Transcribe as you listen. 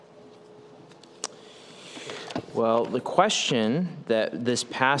Well, the question that this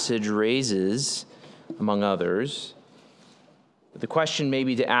passage raises, among others, the question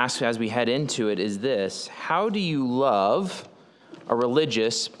maybe to ask as we head into it is this: how do you love a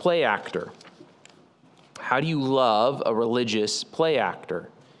religious play actor? How do you love a religious play actor?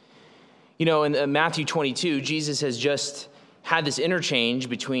 You know, in Matthew 22, Jesus has just had this interchange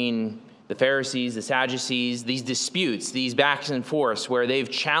between the Pharisees, the Sadducees, these disputes, these backs and forths, where they've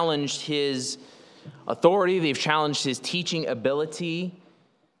challenged his authority, they've challenged his teaching ability.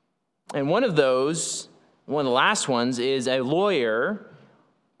 And one of the last ones is a lawyer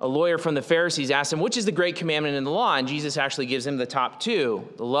from the Pharisees asked him, which is the great commandment in the law? And Jesus actually gives him the top two: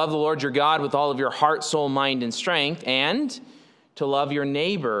 to love the Lord your God with all of your heart, soul, mind, and strength, and to love your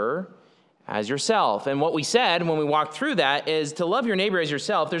neighbor as yourself. And what we said when we walked through that is to love your neighbor as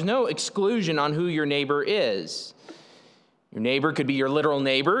yourself. There's no exclusion on who your neighbor is. Your neighbor could be your literal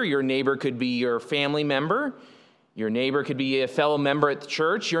neighbor. Your neighbor could be your family member. Your neighbor could be a fellow member at the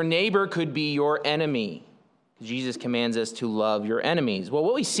church. Your neighbor could be your enemy. Jesus commands us to love your enemies. Well,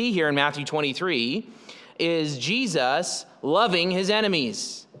 what we see here in Matthew 23 is Jesus loving his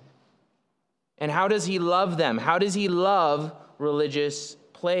enemies. And how does he love them? How does he love religious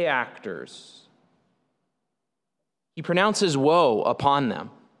play actors? He pronounces woe upon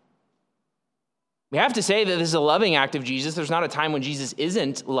them. We have to say that this is a loving act of Jesus. There's not a time when Jesus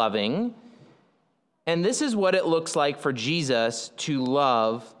isn't loving. And this is what it looks like for Jesus to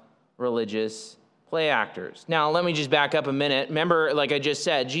love religious play actors. Now, let me just back up a minute. Remember, like I just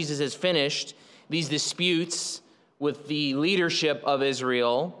said, Jesus has finished these disputes with the leadership of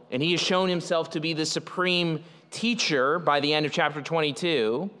Israel, and he has shown himself to be the supreme teacher by the end of chapter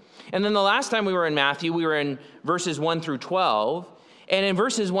 22. And then the last time we were in Matthew, we were in verses 1 through 12. And in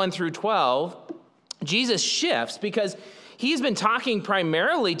verses 1 through 12, Jesus shifts because he's been talking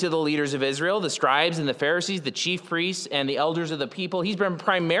primarily to the leaders of Israel, the scribes and the Pharisees, the chief priests and the elders of the people. He's been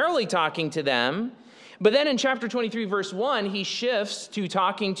primarily talking to them. But then in chapter 23, verse 1, he shifts to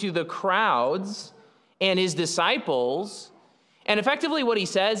talking to the crowds and his disciples. And effectively what he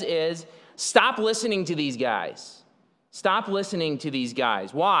says is, stop listening to these guys. Stop listening to these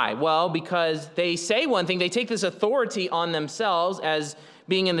guys. Why? Well, because they say one thing. They take this authority on themselves as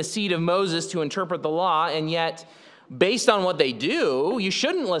being in the seat of Moses to interpret the law, and yet, based on what they do, you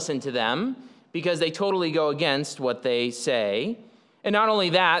shouldn't listen to them because they totally go against what they say. And not only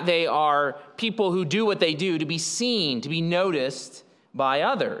that, they are people who do what they do to be seen, to be noticed by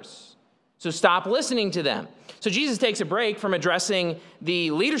others. So stop listening to them. So Jesus takes a break from addressing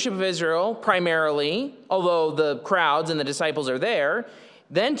the leadership of Israel primarily, although the crowds and the disciples are there,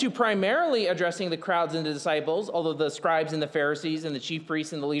 then to primarily addressing the crowds and the disciples, although the scribes and the Pharisees and the chief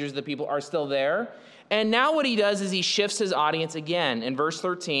priests and the leaders of the people are still there. And now what he does is he shifts his audience again in verse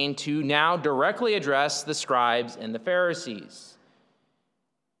 13 to now directly address the scribes and the Pharisees.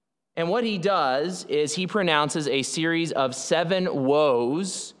 And what he does is he pronounces a series of 7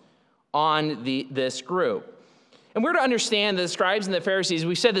 woes on this group. And we're to understand the scribes and the Pharisees,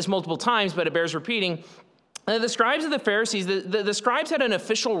 we've said this multiple times, but it bears repeating. The scribes and the Pharisees, the scribes had an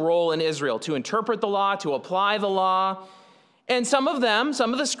official role in Israel to interpret the law, to apply the law. And some of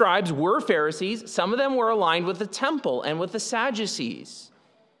the scribes were Pharisees. Some of them were aligned with the temple and with the Sadducees.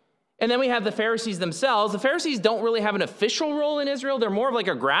 And then we have the Pharisees themselves. The Pharisees don't really have an official role in Israel. They're more of like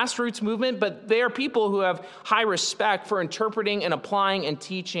a grassroots movement, but they are people who have high respect for interpreting and applying and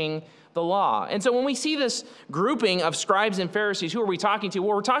teaching the law. And so when we see this grouping of scribes and Pharisees, who are we talking to?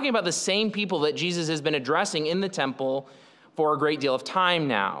 Well, we're talking about the same people that Jesus has been addressing in the temple for a great deal of time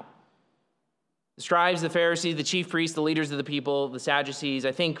now. The scribes, the Pharisees, the chief priests, the leaders of the people, the Sadducees.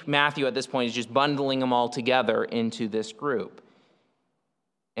 I think Matthew at this point is just bundling them all together into this group.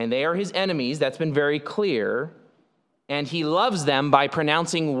 And they are his enemies. That's been very clear. And he loves them by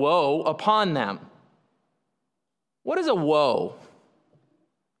pronouncing woe upon them. What is a woe?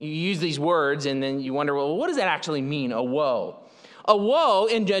 You use these words and then you wonder, well, what does that actually mean, a woe? A woe,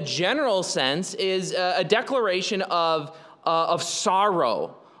 in a general sense, is a declaration of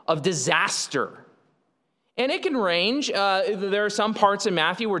sorrow, of disaster. And it can range. There are some parts in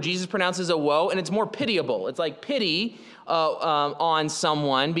Matthew where Jesus pronounces a woe, and it's more pitiable. It's like pity on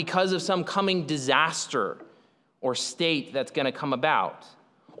someone because of some coming disaster or state that's going to come about.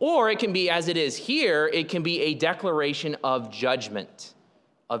 Or it can be, as it is here, it can be a declaration of judgment.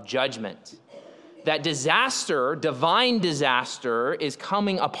 That disaster, divine disaster, is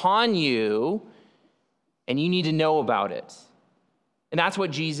coming upon you, and you need to know about it. And that's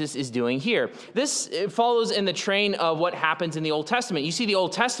what Jesus is doing here. This follows in the train of what happens in the Old Testament. You see the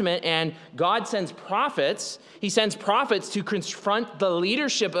Old Testament, and God sends prophets. He sends prophets to confront the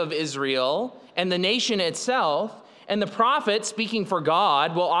leadership of Israel and the nation itself. And the prophet, speaking for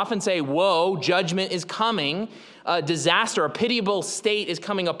God, will often say, woe, judgment is coming, a disaster, a pitiable state is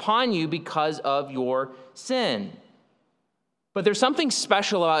coming upon you because of your sin. But there's something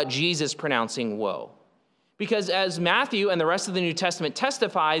special about Jesus pronouncing woe. Because as Matthew and the rest of the New Testament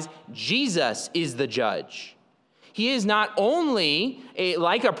testifies, Jesus is the judge. He is not only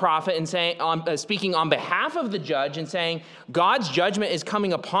like a prophet and speaking on behalf of the judge and saying, God's judgment is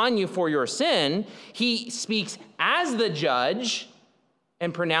coming upon you for your sin. He speaks as the judge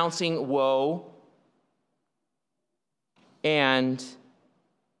and pronouncing woe and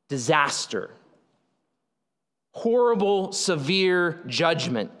disaster. Horrible, severe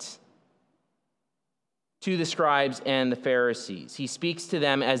judgment to the scribes and the Pharisees. He speaks to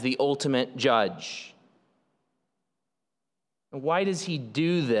them as the ultimate judge. And why does he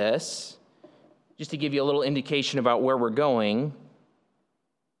do this? Just to give you a little indication about where we're going.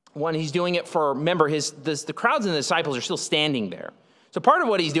 One, he's doing it for, remember, the crowds and the disciples are still standing there. So part of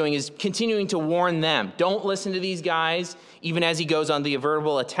what he's doing is continuing to warn them. Don't listen to these guys, even as he goes on the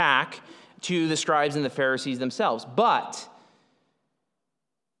verbal attack to the scribes and the Pharisees themselves. But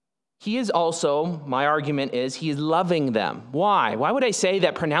he is also, my argument is, he is loving them. Why? Why would I say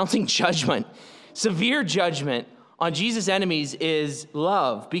that pronouncing judgment, severe judgment on Jesus' enemies is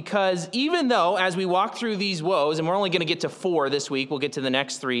love? Because even though, as we walk through these woes, and we're only going to get to 4 this week, we'll get to the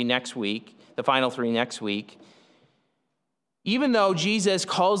next 3 next week, the final 3 next week. Even though Jesus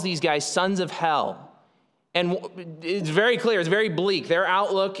calls these guys sons of hell, and it's very clear, it's very bleak, their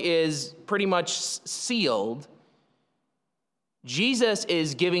outlook is pretty much sealed, Jesus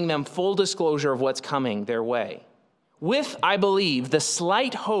is giving them full disclosure of what's coming their way, with, I believe, the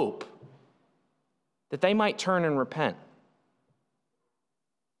slight hope that they might turn and repent.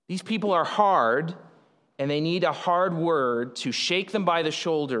 These people are hard, and they need a hard word to shake them by the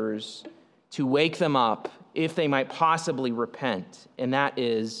shoulders, to wake them up, if they might possibly repent, and that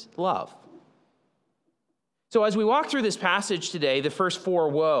is love. So as we walk through this passage today, the first 4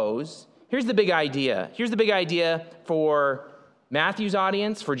 woes, here's the big idea. Here's the big idea for Matthew's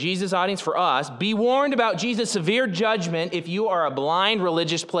audience, for Jesus' audience, for us. Be warned about Jesus' severe judgment if you are a blind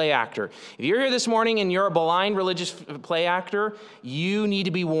religious play actor. If you're here this morning and you're a blind religious play actor, you need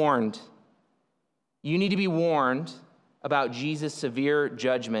to be warned. You need to be warned about Jesus' severe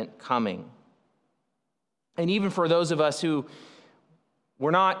judgment coming. And even for those of us who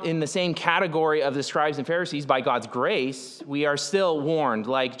were not in the same category of the scribes and Pharisees, by God's grace, we are still warned,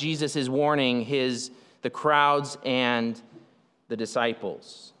 like Jesus is warning the crowds and the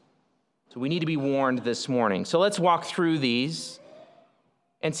disciples. So we need to be warned this morning. So let's walk through these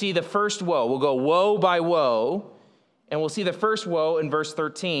and see the first woe. We'll go woe by woe, and we'll see the first woe in verse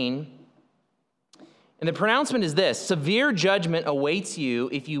 13. And the pronouncement is this: severe judgment awaits you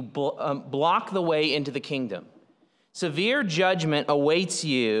if you block the way into the kingdom. Severe judgment awaits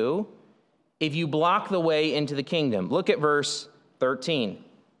you if you block the way into the kingdom. Look at verse 13.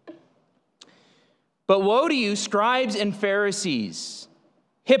 But woe to you, scribes and Pharisees,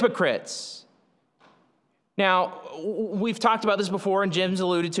 hypocrites. Now, we've talked about this before, and Jim's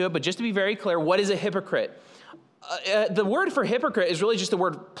alluded to it, but just to be very clear, what is a hypocrite? The word for hypocrite is really just the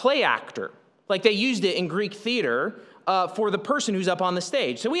word play actor. Like they used it in Greek theater for the person who's up on the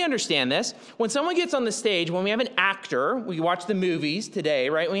stage. So we understand this. When someone gets on the stage, when we have an actor, we watch the movies today,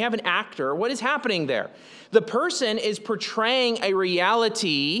 right? When we have an actor, what is happening there? The person is portraying a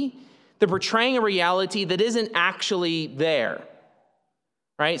reality. They're portraying a reality that isn't actually there,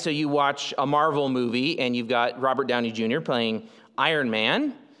 right? So you watch a Marvel movie and you've got Robert Downey Jr. playing Iron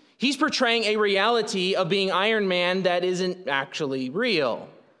Man. He's portraying a reality of being Iron Man that isn't actually real.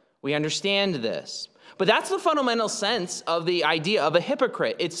 We understand this. But that's the fundamental sense of the idea of a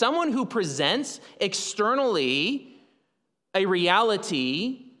hypocrite. It's someone who presents externally a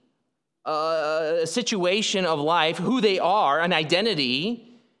reality, a situation of life, who they are, an identity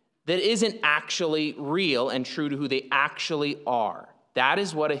that isn't actually real and true to who they actually are. That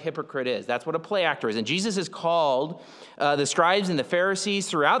is what a hypocrite is. That's what a play actor is. And Jesus has called the scribes and the Pharisees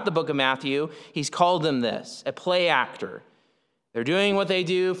throughout the book of Matthew, he's called them this, a play actor. They're doing what they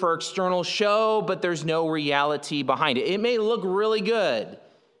do for external show, but there's no reality behind it. It may look really good,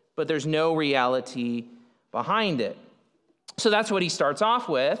 but there's no reality behind it. So that's what he starts off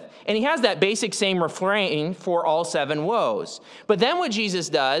with. And he has that basic same refrain for all 7 woes. But then what Jesus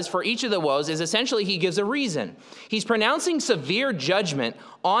does for each of the woes is essentially he gives a reason. He's pronouncing severe judgment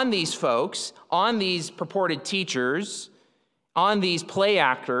on these folks, on these purported teachers, on these play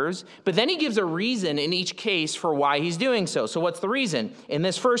actors, but then he gives a reason in each case for why he's doing so. So what's the reason? In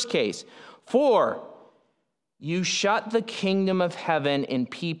this first case, for you shut the kingdom of heaven in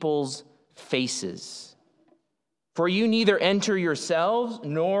people's faces. For you neither enter yourselves,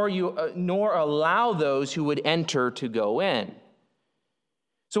 nor allow those who would enter to go in.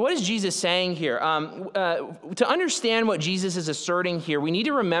 So what is Jesus saying here? To understand what Jesus is asserting here, we need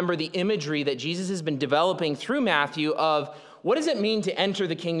to remember the imagery that Jesus has been developing through Matthew of what does it mean to enter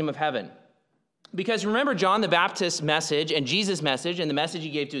the kingdom of heaven? Because remember, John the Baptist's message and Jesus' message and the message he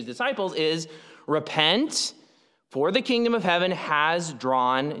gave to his disciples is repent, for the kingdom of heaven has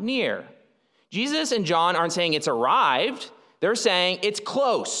drawn near. Jesus and John aren't saying it's arrived. They're saying it's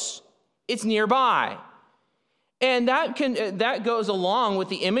close. It's nearby. And that goes along with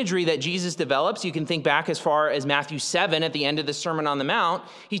the imagery that Jesus develops. You can think back as far as Matthew 7 at the end of the Sermon on the Mount.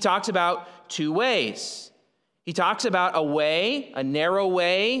 He talks about two ways. He talks about a way, a narrow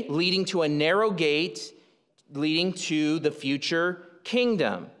way, leading to a narrow gate, leading to the future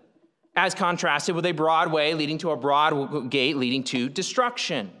kingdom, as contrasted with a broad way leading to a broad gate, leading to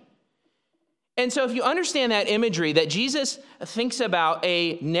destruction. And so if you understand that imagery, that Jesus thinks about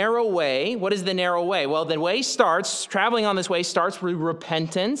a narrow way, what is the narrow way? Well, the way traveling on this way starts with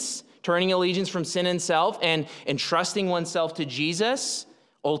repentance, turning allegiance from sin and self, and entrusting oneself to Jesus,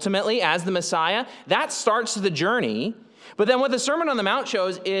 ultimately as the Messiah. That starts the journey. But then what the Sermon on the Mount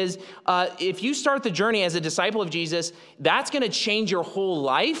shows is if you start the journey as a disciple of Jesus, that's going to change your whole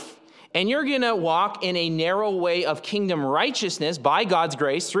life. And you're going to walk in a narrow way of kingdom righteousness by God's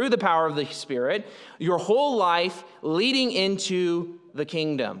grace through the power of the Spirit, your whole life leading into the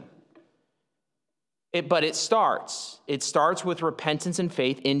kingdom. But it starts with repentance and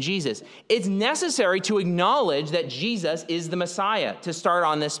faith in Jesus. It's necessary to acknowledge that Jesus is the Messiah to start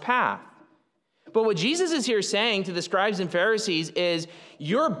on this path. But what Jesus is here saying to the scribes and Pharisees is,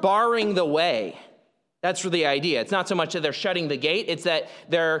 you're barring the way. That's really the idea. It's not so much that they're shutting the gate. It's that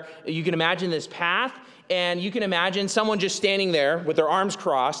you can imagine this path, and you can imagine someone just standing there with their arms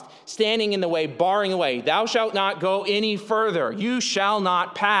crossed, standing in the way, barring the way. Thou shalt not go any further. You shall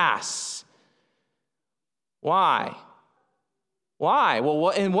not pass. Why? Why? Well,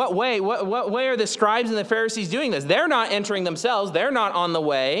 in what way? What way are the scribes and the Pharisees doing this? They're not entering themselves. They're not on the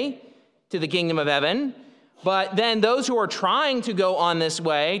way to the kingdom of heaven. But then those who are trying to go on this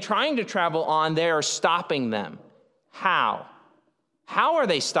way, trying to travel on, they are stopping them. How? How are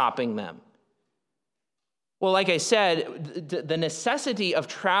they stopping them? Well, like I said, the necessity of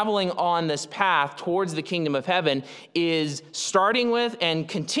traveling on this path towards the kingdom of heaven is starting with and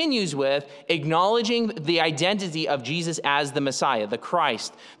continues with acknowledging the identity of Jesus as the Messiah, the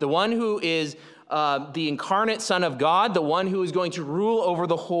Christ, the one who is the incarnate Son of God, the one who is going to rule over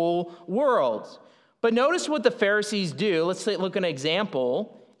the whole world. But notice what the Pharisees do. Let's look at an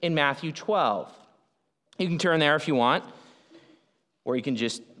example in Matthew 12. You can turn there if you want, or you can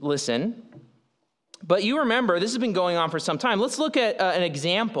just listen. But you remember, this has been going on for some time. Let's look at an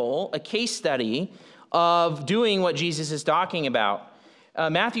example, a case study of doing what Jesus is talking about.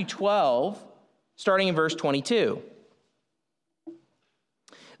 Matthew 12, starting in verse 22.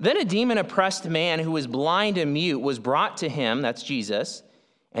 Then a demon-oppressed man who was blind and mute was brought to him, that's Jesus,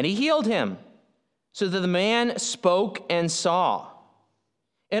 and he healed him, so that the man spoke and saw.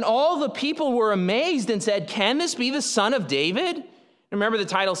 And all the people were amazed and said, "Can this be the Son of David?" Remember, the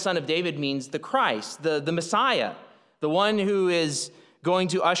title Son of David means the Christ, the Messiah, the one who is going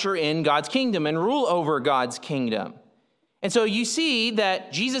to usher in God's kingdom and rule over God's kingdom. And so you see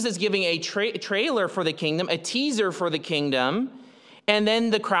that Jesus is giving a trailer for the kingdom, a teaser for the kingdom, and then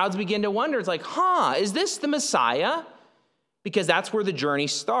the crowds begin to wonder, it's like, is this the Messiah? Because that's where the journey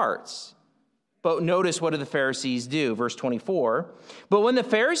starts. But notice, what do the Pharisees do? Verse 24. But when the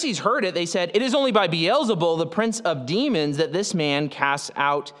Pharisees heard it, they said, "It is only by Beelzebul, the prince of demons, that this man casts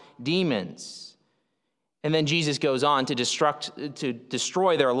out demons." And then Jesus goes on to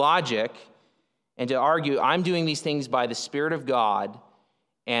destroy their logic and to argue, I'm doing these things by the Spirit of God,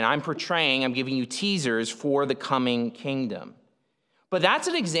 and I'm giving you teasers for the coming kingdom. But that's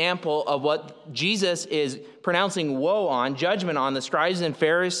an example of what Jesus is pronouncing woe on, judgment on the scribes and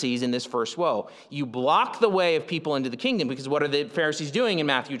Pharisees in this first woe. You block the way of people into the kingdom, because what are the Pharisees doing in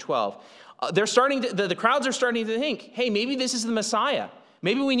Matthew 12? The crowds are starting to think, hey, maybe this is the Messiah.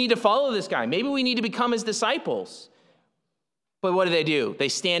 Maybe we need to follow this guy. Maybe we need to become his disciples. But what do? They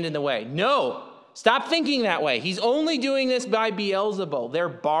stand in the way. No, stop thinking that way. He's only doing this by Beelzebul. They're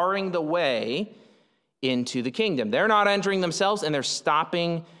barring the way into the kingdom. They're not entering themselves, and they're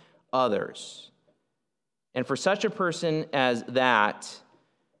stopping others. And for such a person as that,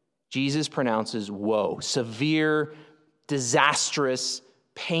 Jesus pronounces woe, severe disastrous,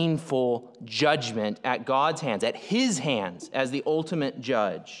 painful judgment at God's hands, at his hands as the ultimate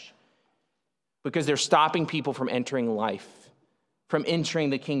judge, because they're stopping people from entering life, from entering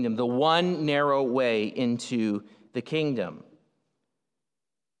the kingdom, the one narrow way into the kingdom.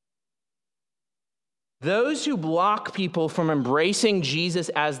 Those who block people from embracing Jesus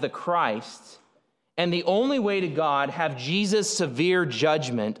as the Christ and the only way to God have Jesus' severe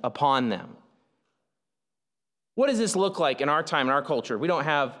judgment upon them. What does this look like in our time, in our culture? We don't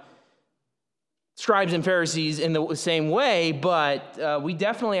have scribes and Pharisees in the same way, but we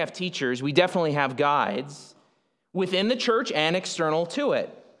definitely have teachers. We definitely have guides within the church and external to it.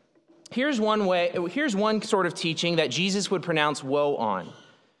 Here's one sort of teaching that Jesus would pronounce woe on.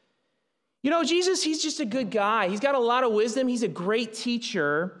 Jesus, he's just a good guy. He's got a lot of wisdom. He's a great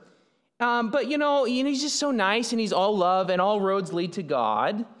teacher. But he's just so nice, and he's all love, and all roads lead to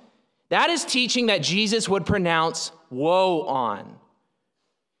God. That is teaching that Jesus would pronounce woe on.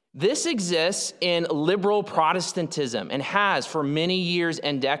 This exists in liberal Protestantism and has for many years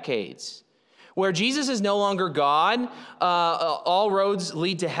and decades, where Jesus is no longer God, all roads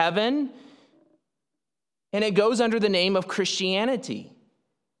lead to heaven, and it goes under the name of Christianity.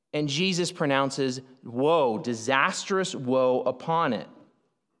 And Jesus pronounces woe, disastrous woe upon it.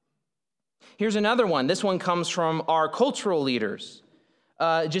 Here's another one. This one comes from our cultural leaders,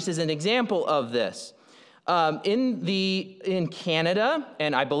 just as an example of this. In Canada,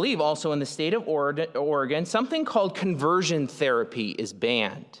 and I believe also in the state of Oregon, something called conversion therapy is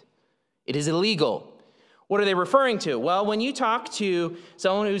banned. It is illegal. What are they referring to? Well, when you talk to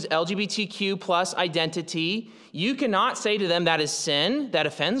someone who's LGBTQ plus identity, you cannot say to them that is sin, that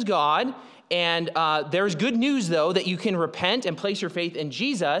offends God. And there's good news, though, that you can repent and place your faith in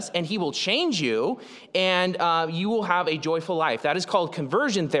Jesus, and he will change you, and you will have a joyful life. That is called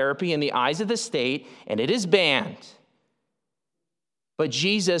conversion therapy in the eyes of the state, and it is banned. But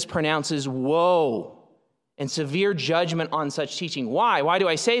Jesus pronounces woe and severe judgment on such teaching. Why? Why do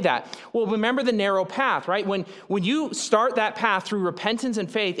I say that? Well, remember the narrow path, right? When you start that path through repentance and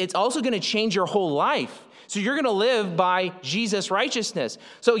faith, it's also going to change your whole life. So you're going to live by Jesus' righteousness.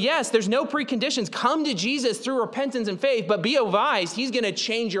 So yes, there's no preconditions. Come to Jesus through repentance and faith, but be advised, he's going to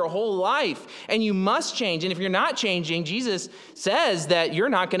change your whole life. And you must change. And if you're not changing, Jesus says that you're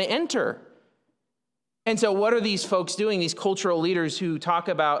not going to enter. And so what are these folks doing, these cultural leaders who talk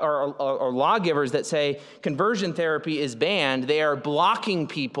about, or lawgivers that say conversion therapy is banned? They are blocking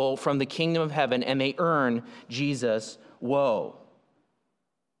people from the kingdom of heaven, and they earn Jesus' woe.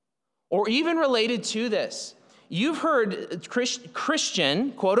 Or even related to this, you've heard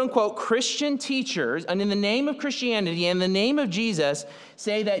Christian, quote unquote, Christian teachers, and in the name of Christianity and in the name of Jesus,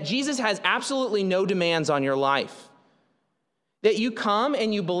 say that Jesus has absolutely no demands on your life. That you come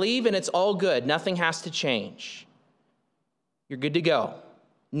and you believe and it's all good. Nothing has to change. You're good to go.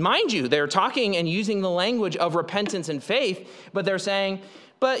 Mind you, they're talking and using the language of repentance and faith, but they're saying,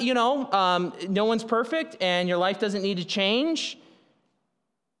 but no one's perfect and your life doesn't need to change.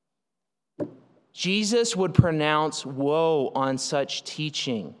 Jesus would pronounce woe on such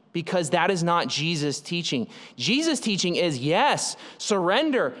teaching because that is not Jesus' teaching. Jesus' teaching is, yes,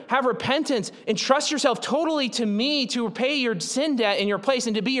 surrender, have repentance, entrust yourself totally to me to pay your sin debt in your place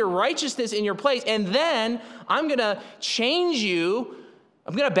and to be your righteousness in your place. And then I'm going to change you.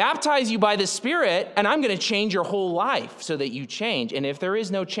 I'm going to baptize you by the Spirit, and I'm going to change your whole life so that you change. And if there is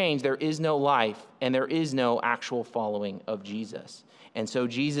no change, there is no life, and there is no actual following of Jesus. And so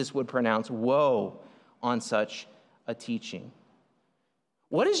Jesus would pronounce woe on such a teaching.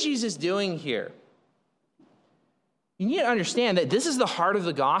 What is Jesus doing here? You need to understand that this is the heart of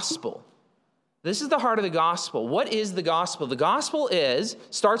the gospel. This is the heart of the gospel. What is the gospel? The gospel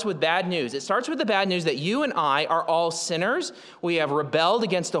starts with bad news. It starts with the bad news that you and I are all sinners. We have rebelled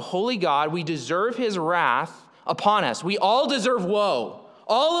against a holy God. We deserve his wrath upon us. We all deserve woe.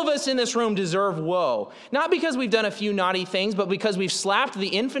 All of us in this room deserve woe, not because we've done a few naughty things, but because we've slapped the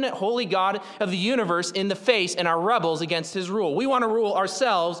infinite holy God of the universe in the face and are rebels against his rule. We want to rule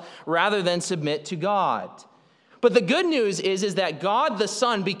ourselves rather than submit to God. But the good news is that God the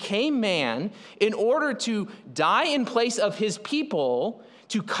Son became man in order to die in place of his people,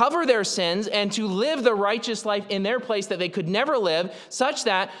 to cover their sins and to live the righteous life in their place that they could never live, such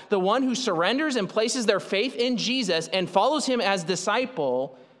that the one who surrenders and places their faith in Jesus and follows him as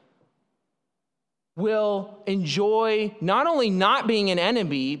disciple will enjoy not only not being an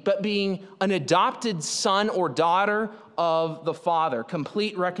enemy, but being an adopted son or daughter of the Father,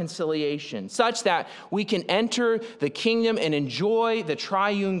 complete reconciliation, such that we can enter the kingdom and enjoy the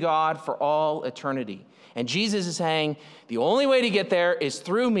triune God for all eternity. And Jesus is saying, the only way to get there is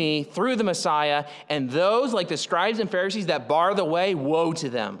through me, through the Messiah. And those, like the scribes and Pharisees that bar the way, woe to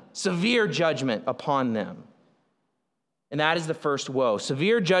them. Severe judgment upon them. And that is the first woe.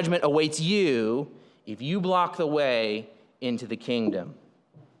 Severe judgment awaits you if you block the way into the kingdom.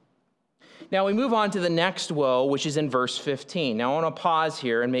 Now we move on to the next woe, which is in verse 15. Now I want to pause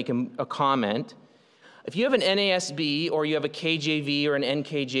here and make a comment. If you have an NASB or you have a KJV or an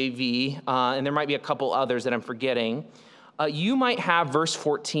NKJV, and there might be a couple others that I'm forgetting, you might have verse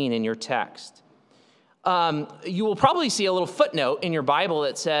 14 in your text. You will probably see a little footnote in your Bible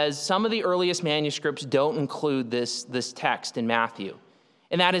that says some of the earliest manuscripts don't include this text in Matthew.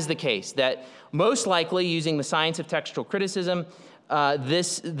 And that is the case, that most likely using the science of textual criticism,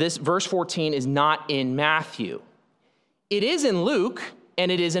 this verse 14 is not in Matthew. It is in Luke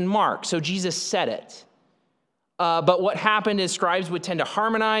and it is in Mark, so Jesus said it. But what happened is scribes would tend to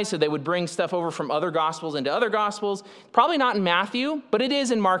harmonize, so they would bring stuff over from other gospels into other gospels. Probably not in Matthew, but it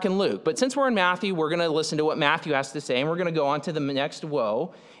is in Mark and Luke. But since we're in Matthew, we're going to listen to what Matthew has to say, and we're going to go on to the next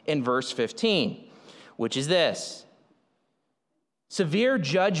woe in verse 15, which is this. Severe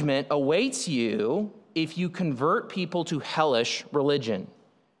judgment awaits you if you convert people to hellish religion.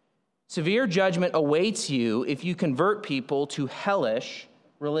 Severe judgment awaits you if you convert people to hellish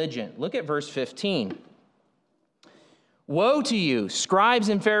religion. Look at verse 15. Woe to you, scribes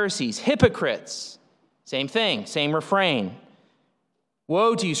and Pharisees, hypocrites. Same thing, same refrain.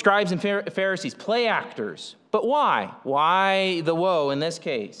 Woe to you, scribes and Pharisees, play actors. But why? Why the woe in this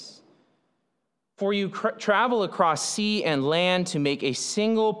case? For you travel across sea and land to make a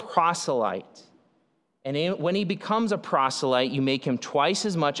single proselyte. And when he becomes a proselyte, you make him twice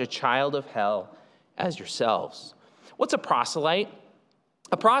as much a child of hell as yourselves. What's a proselyte?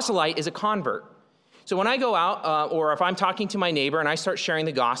 A proselyte is a convert. So when I go out, or if I'm talking to my neighbor and I start sharing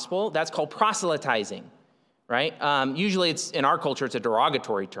the gospel, that's called proselytizing, right? Usually it's in our culture, it's a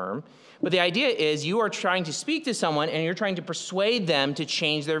derogatory term. But the idea is you are trying to speak to someone and you're trying to persuade them to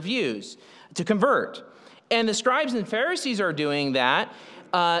change their views, to convert. And the scribes and Pharisees are doing that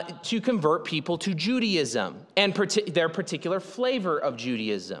to convert people to Judaism and their particular flavor of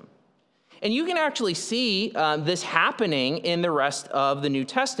Judaism. And you can actually see this happening in the rest of the New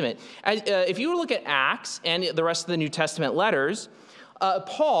Testament. If you look at Acts and the rest of the New Testament letters,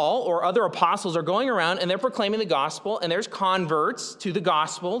 Paul or other apostles are going around and they're proclaiming the gospel, and there's converts to the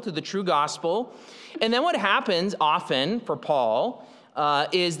gospel, to the true gospel. And then what happens often for Paul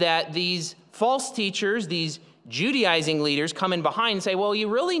is that these false teachers, these Judaizing leaders come in behind and say, well, you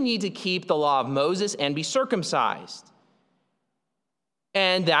really need to keep the law of Moses and be circumcised.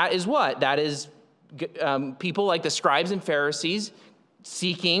 And that is what? That is people like the scribes and Pharisees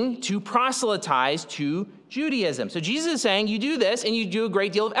seeking to proselytize to Judaism. So Jesus is saying you do this and you do a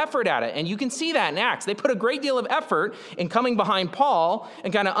great deal of effort at it. And you can see that in Acts. They put a great deal of effort in coming behind Paul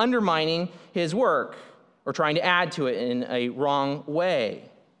and kind of undermining his work or trying to add to it in a wrong way.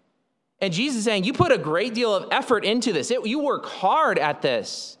 And Jesus is saying you put a great deal of effort into this. You work hard at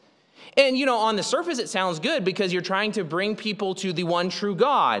this. And, on the surface, it sounds good because you're trying to bring people to the one true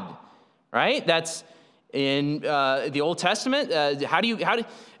God, right? That's in the Old Testament.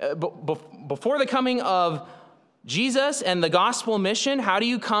 Before the coming of Jesus and the gospel mission, how do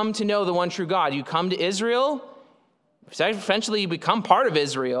you come to know the one true God? You come to Israel. Eventually, you become part of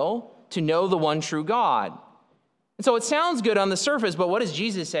Israel to know the one true God. And so it sounds good on the surface, but what does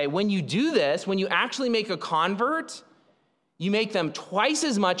Jesus say? When you do this, when you actually make a convert, you make them twice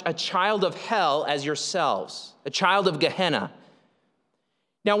as much a child of hell as yourselves, a child of Gehenna.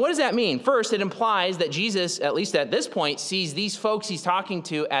 Now, what does that mean? First, it implies that Jesus, at least at this point, sees these folks he's talking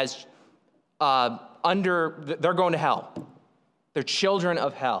to as they're going to hell. They're children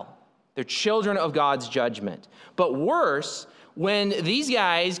of hell. They're children of God's judgment. But worse, when these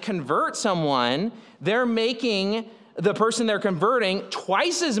guys convert someone, they're making the person they're converting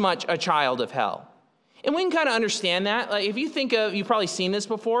twice as much a child of hell. And we can kind of understand that. Like if you think of, you've probably seen this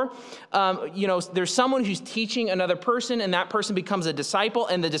before, there's someone who's teaching another person and that person becomes a disciple,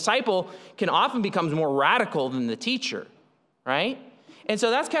 and the disciple can often become more radical than the teacher, right? And so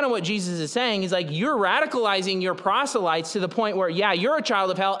that's kind of what Jesus is saying. He's like, you're radicalizing your proselytes to the point where, yeah, you're a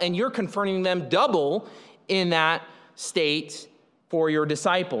child of hell and you're confronting them double in that state for your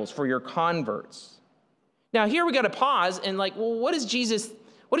disciples, for your converts. Now here we got to pause and what is Jesus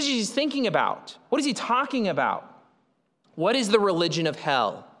thinking about? What is he talking about? What is the religion of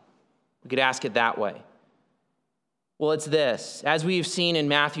hell? We could ask it that way. Well, it's this. As we have seen in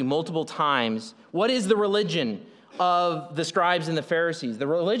Matthew multiple times, what is the religion of the scribes and the Pharisees? The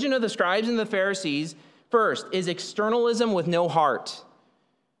religion of the scribes and the Pharisees, first, is externalism with no heart.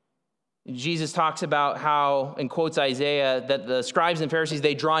 Jesus talks about how, and quotes Isaiah, that the scribes and Pharisees,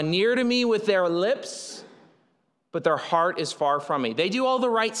 they draw near to me with their lips, but their heart is far from me. They do all the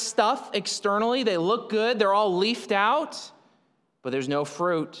right stuff externally. They look good. They're all leafed out, but there's no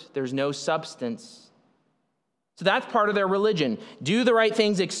fruit. There's no substance. So that's part of their religion. Do the right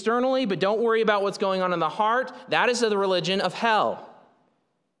things externally, but don't worry about what's going on in the heart. That is the religion of hell.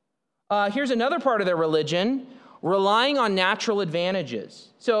 Here's another part of their religion, relying on natural advantages.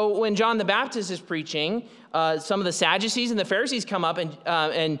 So when John the Baptist is preaching, some of the Sadducees and the Pharisees come up,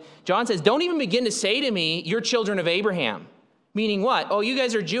 and John says, don't even begin to say to me, you're children of Abraham. Meaning what? Oh, you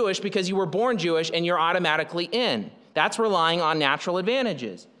guys are Jewish because you were born Jewish and you're automatically in. That's relying on natural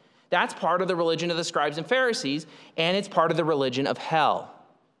advantages. That's part of the religion of the scribes and Pharisees, and it's part of the religion of hell.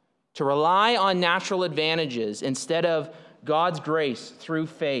 To rely on natural advantages instead of God's grace through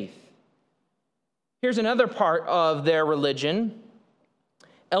faith. Here's another part of their religion,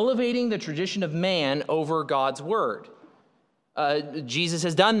 elevating the tradition of man over God's word. Jesus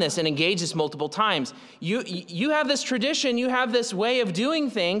has done this and engaged this multiple times. You have this tradition, you have this way of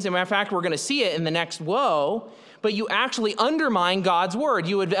doing things, and matter of fact, we're going to see it in the next woe, but you actually undermine God's word.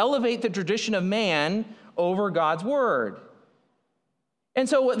 You would elevate the tradition of man over God's word. And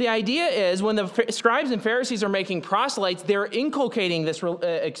so what the idea is, when the scribes and Pharisees are making proselytes, they're inculcating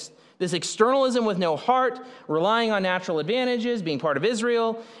this externalism with no heart, relying on natural advantages, being part of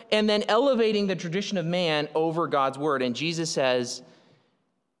Israel, and then elevating the tradition of man over God's word. And Jesus says,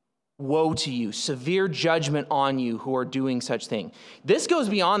 woe to you, severe judgment on you who are doing such thing. This goes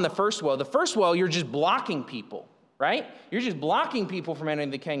beyond the first woe. The first woe, you're just blocking people, right? You're just blocking people from entering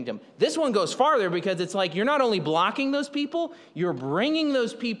the kingdom. This one goes farther because it's like you're not only blocking those people, you're bringing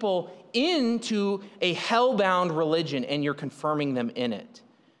those people into a hell-bound religion and you're confirming them in it.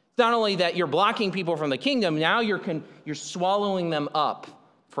 It's not only that you're blocking people from the kingdom, now you're swallowing them up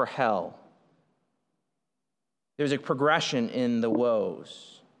for hell. There's a progression in the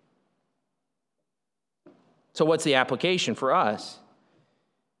woes. So what's the application for us?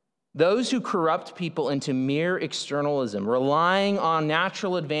 Those who corrupt people into mere externalism, relying on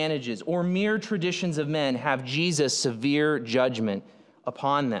natural advantages or mere traditions of men, have Jesus' severe judgment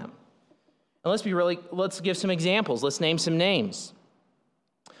upon them. And let's give some examples. Let's name some names.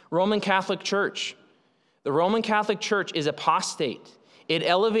 Roman Catholic Church. The Roman Catholic Church is apostate. It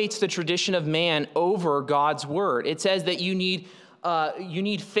elevates the tradition of man over God's word. It says that you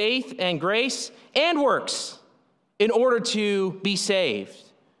need faith and grace and works in order to be saved.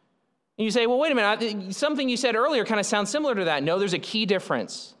 And you say, well, wait a minute, something you said earlier kind of sounds similar to that. No, there's a key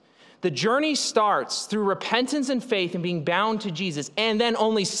difference. The journey starts through repentance and faith and being bound to Jesus, and then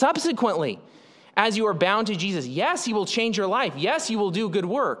only subsequently, as you are bound to Jesus, yes, he will change your life. Yes, you will do good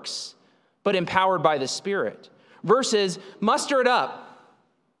works, but empowered by the Spirit. Versus muster it up.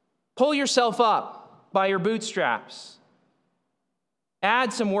 Pull yourself up by your bootstraps.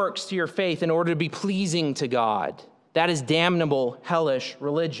 Add some works to your faith in order to be pleasing to God. That is damnable, hellish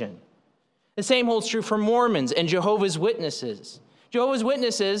religion. The same holds true for Mormons and Jehovah's Witnesses. Jehovah's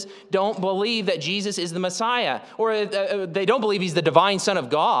Witnesses don't believe that Jesus is the Messiah, or they don't believe he's the divine Son of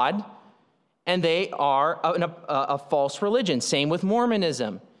God, and they are a false religion. Same with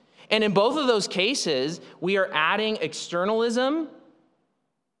Mormonism. And in both of those cases, we are adding externalism,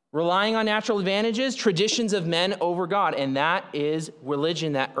 relying on natural advantages, traditions of men over God, and that is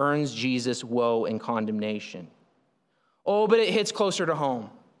religion that earns Jesus woe and condemnation. Oh, but it hits closer to home.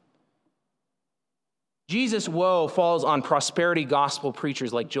 Jesus' woe falls on prosperity gospel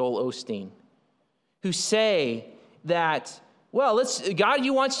preachers like Joel Osteen, who say that, well, God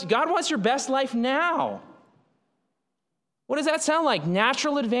wants your best life now. What does that sound like?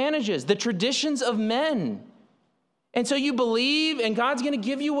 Natural advantages, the traditions of men. And so you believe, and God's going to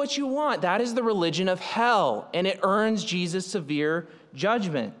give you what you want. That is the religion of hell, and it earns Jesus severe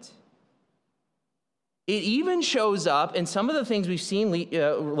judgment. It even shows up in some of the things we've seen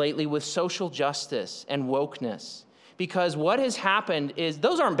lately with social justice and wokeness. Because what has happened is,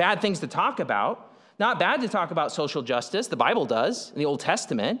 those aren't bad things to talk about. Not bad to talk about social justice. The Bible does in the Old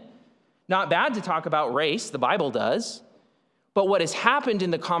Testament. Not bad to talk about race. The Bible does. But what has happened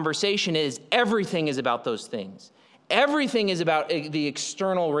in the conversation is everything is about those things. Everything is about the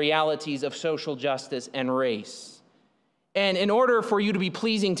external realities of social justice and race. And in order for you to be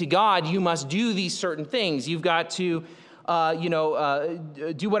pleasing to God, you must do these certain things. You've got to,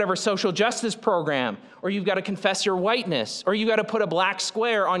 do whatever social justice program, or you've got to confess your whiteness, or you've got to put a black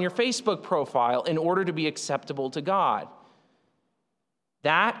square on your Facebook profile in order to be acceptable to God.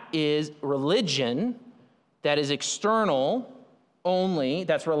 That is religion that is external only,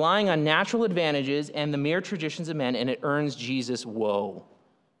 that's relying on natural advantages and the mere traditions of men, and it earns Jesus woe.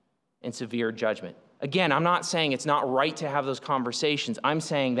 and severe judgment. Again, I'm not saying it's not right to have those conversations. I'm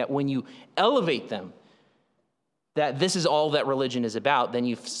saying that when you elevate them, that this is all that religion is about, then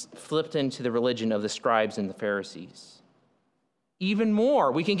you've flipped into the religion of the scribes and the Pharisees. Even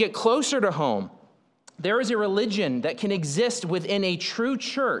more, we can get closer to home. There is a religion that can exist within a true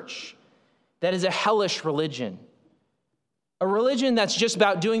church that is a hellish religion. A religion that's just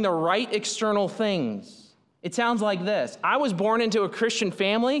about doing the right external things. It sounds like this. I was born into a Christian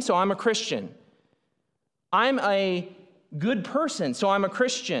family, so I'm a Christian. I'm a good person, so I'm a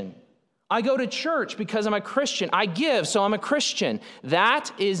Christian. I go to church because I'm a Christian. I give, so I'm a Christian.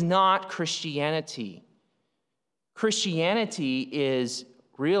 That is not Christianity. Christianity is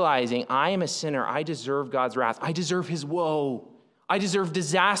realizing I am a sinner. I deserve God's wrath. I deserve his woe. I deserve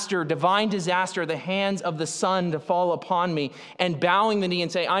disaster, divine disaster, the hands of the Son to fall upon me, and bowing the knee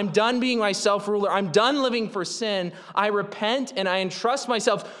and say, I'm done being my self-ruler. I'm done living for sin. I repent and I entrust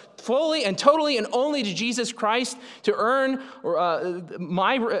myself fully and totally and only to Jesus Christ to earn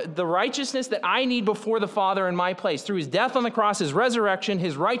the righteousness that I need before the Father in my place. Through his death on the cross, his resurrection,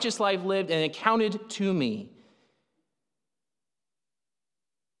 his righteous life lived and accounted to me.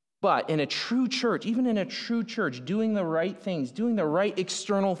 But in a true church, even in a true church, doing the right things, doing the right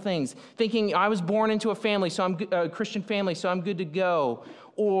external things, thinking I was born into a family, so I'm a Christian family, so I'm good to go,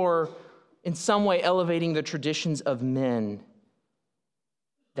 or in some way elevating the traditions of men,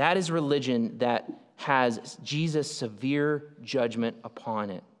 that is religion that has Jesus' severe judgment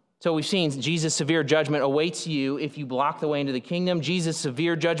upon it. So we've seen Jesus' severe judgment awaits you if you block the way into the kingdom. Jesus'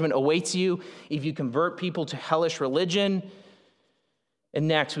 severe judgment awaits you if you convert people to hellish religion. And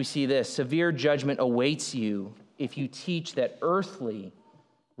next, we see this. Severe judgment awaits you if you teach that earthly,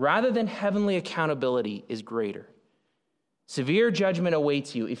 rather than heavenly accountability, is greater. Severe judgment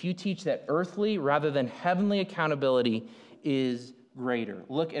awaits you if you teach that earthly, rather than heavenly accountability, is greater.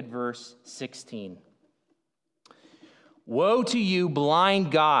 Look at verse 16. Woe to you, blind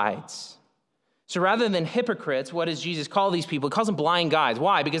guides. So rather than hypocrites, what does Jesus call these people? He calls them blind guides.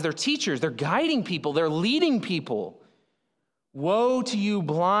 Why? Because they're teachers. They're guiding people. They're leading people. Woe to you,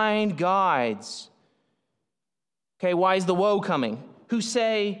 blind guides. Okay, why is the woe coming? Who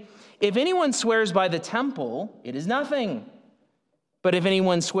say, if anyone swears by the temple, it is nothing. But if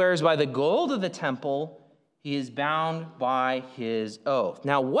anyone swears by the gold of the temple, he is bound by his oath.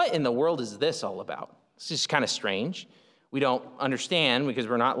 Now, what in the world is this all about? It's just kind of strange. We don't understand because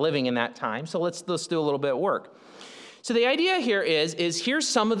we're not living in that time. So let's do a little bit of work. So the idea here is here's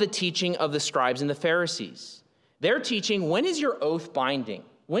some of the teaching of the scribes and the Pharisees. They're teaching, when is your oath binding?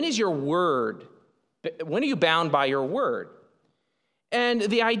 When is your word? When are you bound by your word? And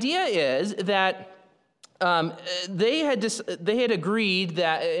the idea is that they had agreed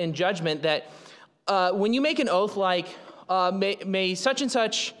that in judgment that when you make an oath like, may such and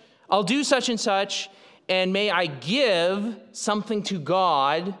such, I'll do such and such, and may I give something to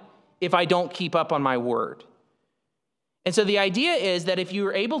God if I don't keep up on my word. And so the idea is that if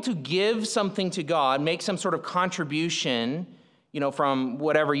you're able to give something to God, make some sort of contribution, from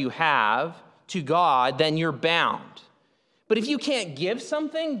whatever you have to God, then you're bound. But if you can't give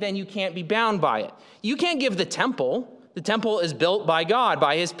something, then you can't be bound by it. You can't give the temple. The temple is built by God,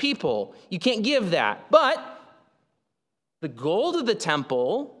 by his people. You can't give that. But the gold of the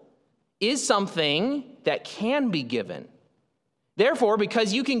temple is something that can be given. Therefore,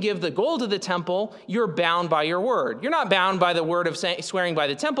 because you can give the gold of the temple, you're bound by your word. You're not bound by the word of swearing by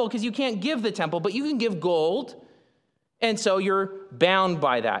the temple because you can't give the temple, but you can give gold, and so you're bound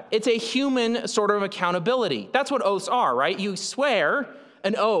by that. It's a human sort of accountability. That's what oaths are, right? You swear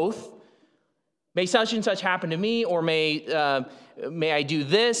an oath, may such and such happen to me, or may I do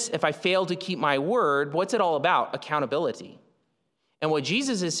this if I fail to keep my word. What's it all about? Accountability. And what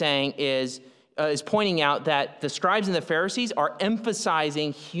Jesus is saying is pointing out that the scribes and the Pharisees are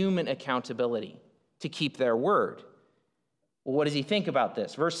emphasizing human accountability to keep their word. Well, what does he think about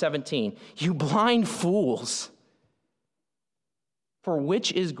this? Verse 17, you blind fools, for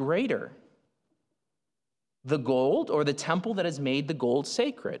which is greater, the gold or the temple that has made the gold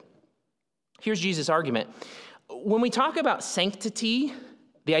sacred? Here's Jesus' argument. When we talk about sanctity,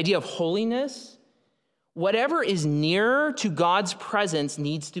 the idea of holiness, whatever is nearer to God's presence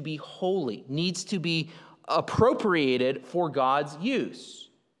needs to be holy, needs to be appropriated for God's use.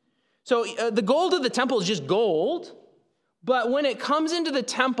 So the gold of the temple is just gold, but when it comes into the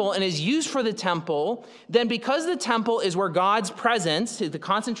temple and is used for the temple, then because the temple is where God's presence, the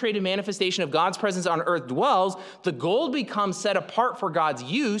concentrated manifestation of God's presence on earth dwells, the gold becomes set apart for God's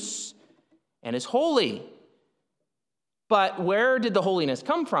use and is holy. But where did the holiness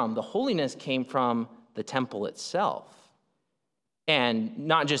come from? The holiness came from the temple itself. And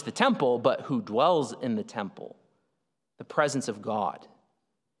not just the temple, but who dwells in the temple, the presence of God.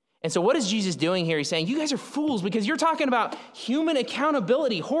 And so what is Jesus doing here? He's saying, you guys are fools because you're talking about human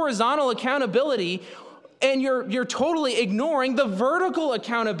accountability, horizontal accountability, and you're totally ignoring the vertical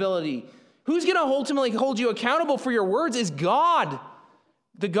accountability. Who's going to ultimately hold you accountable for your words is God,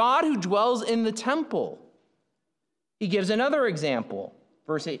 the God who dwells in the temple. He gives another example,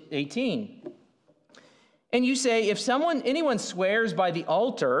 verse 18. And you say, if anyone swears by the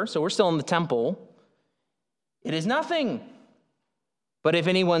altar, so we're still in the temple, it is nothing. But if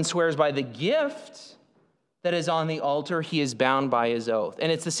anyone swears by the gift that is on the altar, he is bound by his oath.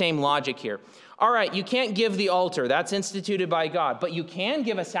 And it's the same logic here. All right, you can't give the altar. That's instituted by God. But you can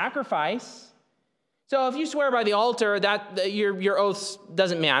give a sacrifice. So if you swear by the altar, your oath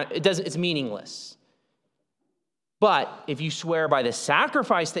doesn't matter. It's meaningless. But if you swear by the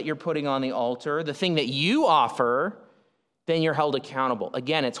sacrifice that you're putting on the altar, the thing that you offer, then you're held accountable.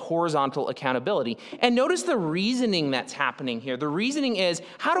 Again, it's horizontal accountability. And notice the reasoning that's happening here. The reasoning is,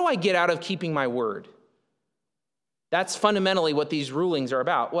 how do I get out of keeping my word? That's fundamentally what these rulings are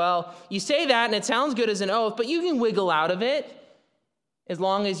about. Well, you say that and it sounds good as an oath, but you can wiggle out of it as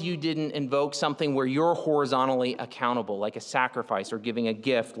long as you didn't invoke something where you're horizontally accountable, like a sacrifice or giving a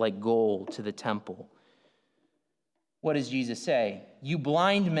gift like gold to the temple. What does Jesus say? You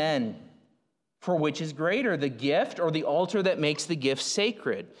blind men, for which is greater, the gift or the altar that makes the gift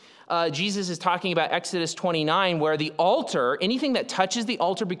sacred? Jesus is talking about Exodus 29, where the altar, anything that touches the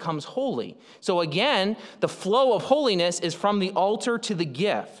altar becomes holy. So again, the flow of holiness is from the altar to the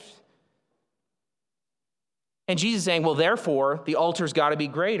gift. And Jesus is saying, well, therefore, the altar's got to be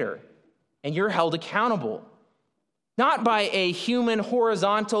greater. And you're held accountable. Not by a human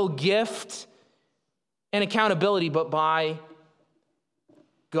horizontal gift and accountability, but by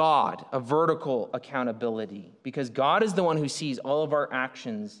God, a vertical accountability, because God is the one who sees all of our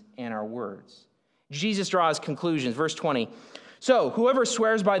actions and our words. Jesus draws conclusions. Verse 20. So whoever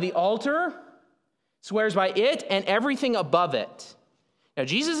swears by the altar swears by it and everything above it. Now,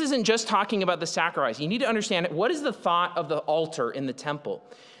 Jesus isn't just talking about the sacrifice. You need to understand what is the thought of the altar in the temple.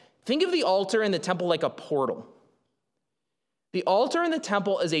 Think of the altar in the temple like a portal. The altar in the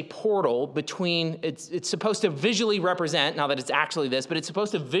temple is a portal between, it's supposed to visually represent, not that it's actually this, but it's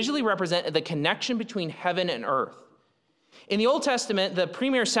supposed to visually represent the connection between heaven and earth. In the Old Testament, the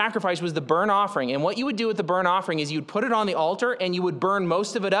premier sacrifice was the burnt offering. And what you would do with the burnt offering is you'd put it on the altar and you would burn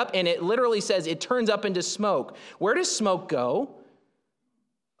most of it up. And it literally says it turns up into smoke. Where does smoke go?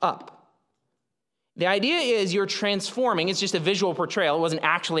 Up. The idea is you're transforming. It's just a visual portrayal. It wasn't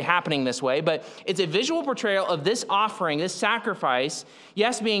actually happening this way, but it's a visual portrayal of this offering, this sacrifice,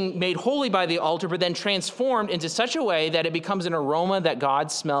 yes, being made holy by the altar, but then transformed into such a way that it becomes an aroma that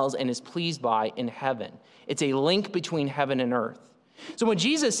God smells and is pleased by in heaven. It's a link between heaven and earth. So when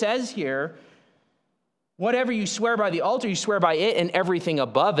Jesus says here, whatever you swear by the altar, you swear by it and everything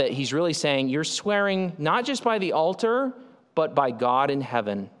above it, he's really saying you're swearing not just by the altar, but by God in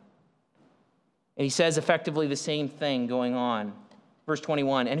heaven. And he says effectively the same thing going on. Verse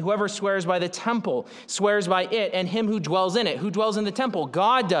 21, and whoever swears by the temple swears by it and him who dwells in it. Who dwells in the temple?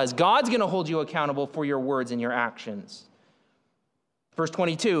 God does. God's going to hold you accountable for your words and your actions. Verse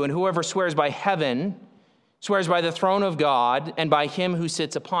 22, and whoever swears by heaven swears by the throne of God and by him who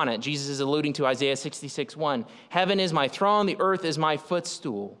sits upon it. Jesus is alluding to Isaiah 66:1. Heaven is my throne, the earth is my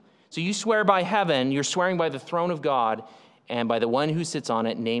footstool. So you swear by heaven, you're swearing by the throne of God and by the one who sits on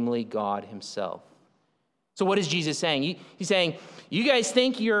it, namely God himself. So what is Jesus saying? He's saying, you guys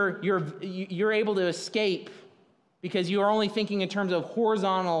think you're able to escape because you are only thinking in terms of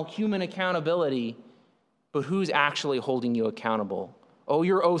horizontal human accountability, but who's actually holding you accountable? Oh,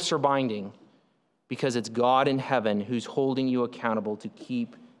 your oaths are binding because it's God in heaven who's holding you accountable to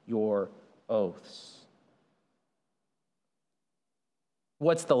keep your oaths.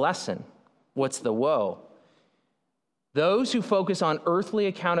 What's the lesson? What's the woe? Those who focus on earthly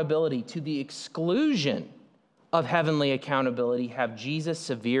accountability to the exclusion of heavenly accountability have Jesus'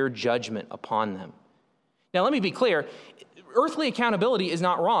 severe judgment upon them. Now, let me be clear. Earthly accountability is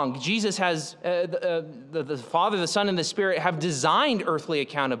not wrong. Jesus has, the Father, the Son, and the Spirit have designed earthly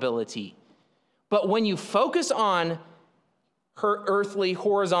accountability. But when you focus on her earthly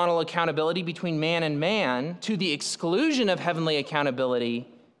horizontal accountability between man and man to the exclusion of heavenly accountability,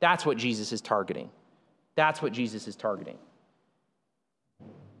 that's what Jesus is targeting. That's what Jesus is targeting.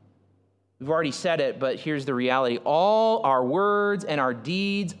 We've already said it, but here's the reality. All our words and our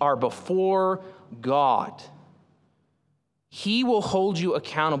deeds are before God. He will hold you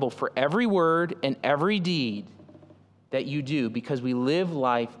accountable for every word and every deed that you do because we live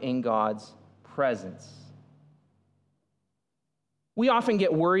life in God's presence. We often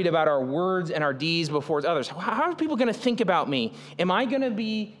get worried about our words and our deeds before others. How are people going to think about me? Am I going to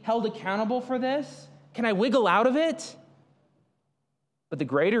be held accountable for this? Can I wiggle out of it? But the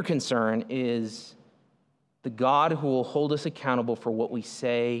greater concern is the God who will hold us accountable for what we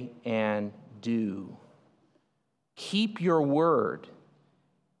say and do. Keep your word.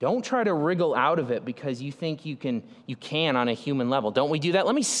 Don't try to wriggle out of it because you think you can on a human level. Don't we do that?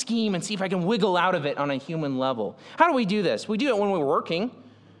 Let me scheme and see if I can wiggle out of it on a human level. How do we do this? We do it when we're working,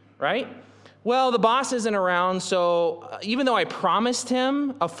 right? Well, the boss isn't around, so even though I promised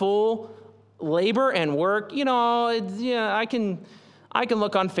him a full labor and work, I can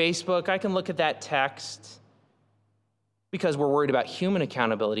look on Facebook, I can look at that text because we're worried about human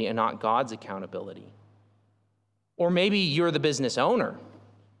accountability and not God's accountability. Or maybe you're the business owner,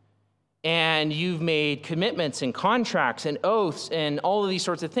 and you've made commitments and contracts and oaths and all of these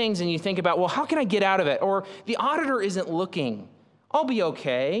sorts of things, and you think about, well, how can I get out of it? Or the auditor isn't looking. I'll be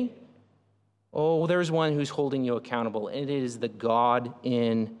okay. Oh, there's one who's holding you accountable, and it is the God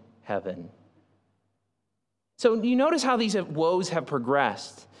in heaven. So you notice how these woes have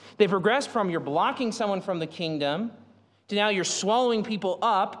progressed. They progressed from you're blocking someone from the kingdom to now you're swallowing people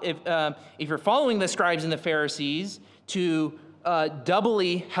up, if you're following the scribes and the Pharisees, to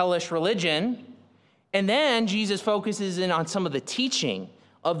doubly hellish religion. And then Jesus focuses in on some of the teaching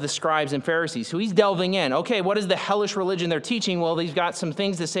of the scribes and Pharisees. So he's delving in. Okay, what is the hellish religion they're teaching? Well, he's got some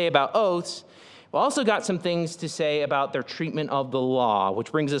things to say about oaths. We've also got some things to say about their treatment of the law,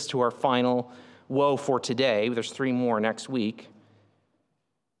 which brings us to our final woe for today. There's 3 more next week.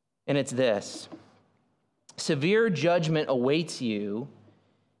 And it's this. Severe judgment awaits you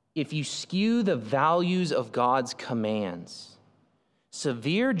if you skew the values of God's commands.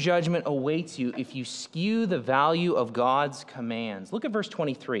 Severe judgment awaits you if you skew the value of God's commands. Look at verse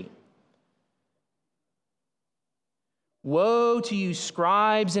 23. Woe to you,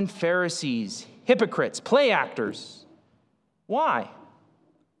 scribes and Pharisees, hypocrites, play actors. Why?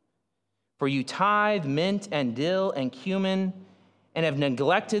 For you tithe mint and dill and cumin and have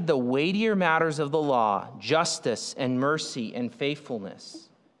neglected the weightier matters of the law, justice and mercy and faithfulness.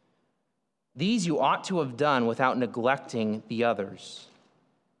 These you ought to have done without neglecting the others.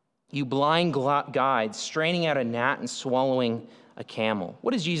 You blind guides, straining out a gnat and swallowing a camel.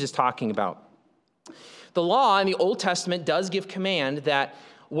 What is Jesus talking about? The law in the Old Testament does give command that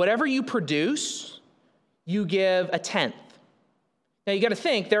whatever you produce, you give a tenth. Now, you got to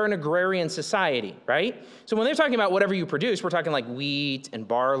think, they're an agrarian society, right? So when they're talking about whatever you produce, we're talking like wheat and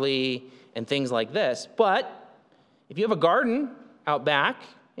barley and things like this. But if you have a garden out back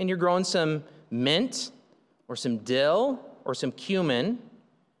and you're growing some mint or some dill or some cumin,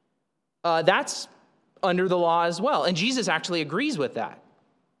 that's under the law as well. And Jesus actually agrees with that.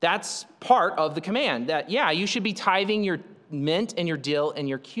 That's part of the command that, yeah, you should be tithing your mint and your dill and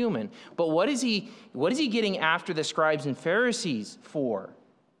your cumin. But what is he getting after the scribes and Pharisees for?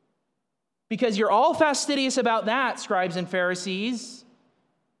 Because you're all fastidious about that, scribes and Pharisees,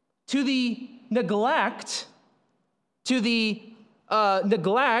 to the neglect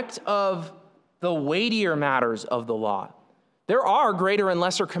of the weightier matters of the law. There are greater and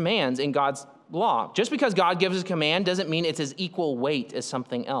lesser commands in God's law. Just because God gives us a command doesn't mean it's as equal weight as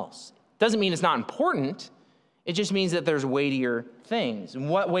something else. Doesn't mean it's not important. It just means that there's weightier things. And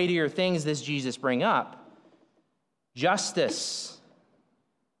what weightier things does Jesus bring up? Justice,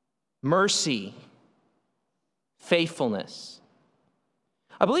 mercy, faithfulness.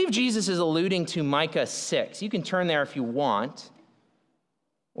 I believe Jesus is alluding to Micah 6. You can turn there if you want,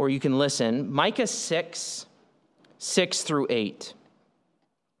 or you can listen. Micah 6, 6 through 8.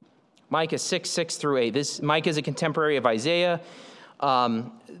 Micah 6, 6 through 8. Micah is a contemporary of Isaiah.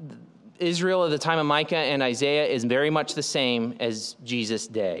 Israel at the time of Micah and Isaiah is very much the same as Jesus'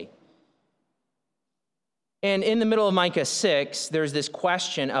 day. And in the middle of Micah 6, there's this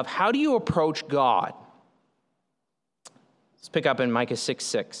question of how do you approach God? Let's pick up in Micah 6,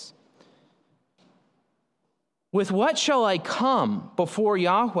 6. With what shall I come before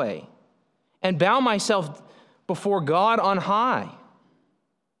Yahweh and bow myself before God on high?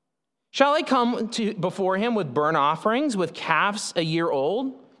 Shall I come before him with burnt offerings, with calves a year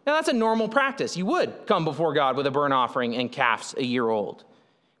old? Now, that's a normal practice. You would come before God with a burnt offering and calves a year old.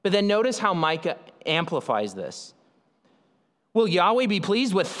 But then notice how Micah amplifies this. Will Yahweh be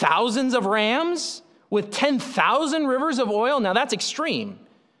pleased with thousands of rams, with 10,000 rivers of oil? Now, that's extreme,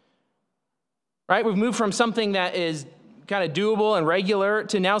 right? We've moved from something that is kind of doable and regular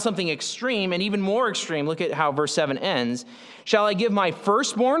to now something extreme and even more extreme. Look at how verse 7 ends. Shall I give my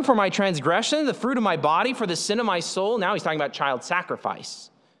firstborn for my transgression, the fruit of my body for the sin of my soul? Now he's talking about child sacrifice.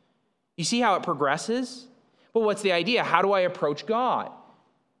 You see how it progresses? But what's the idea? How do I approach God?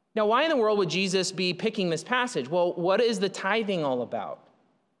 Now, why in the world would Jesus be picking this passage? Well, what is the tithing all about?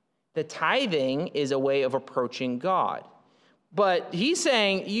 The tithing is a way of approaching God. But he's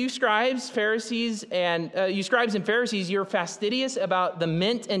saying, you scribes and Pharisees, you're fastidious about the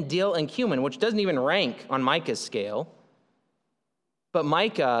mint and dill and cumin, which doesn't even rank on Micah's scale. But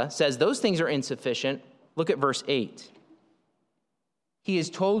Micah says those things are insufficient. Look at verse 8. He has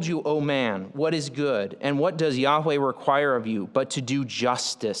told you, O man, what is good, and what does Yahweh require of you but to do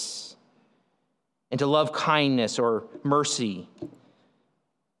justice and to love kindness or mercy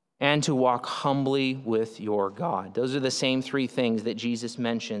and to walk humbly with your God. Those are the same three things that Jesus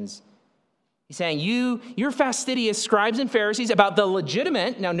mentions. He's saying, you're fastidious scribes and Pharisees about the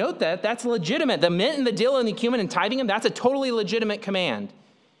legitimate. Now note that's legitimate. The mint and the dill and the cumin and tithing them, that's a totally legitimate command.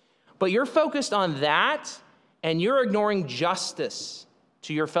 But you're focused on that and you're ignoring justice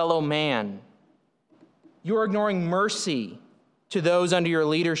to your fellow man. You're ignoring mercy to those under your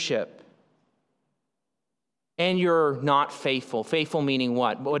leadership. And you're not faithful. Faithful meaning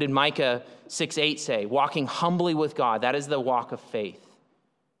what? What did Micah 6:8 say? Walking humbly with God. That is the walk of faith.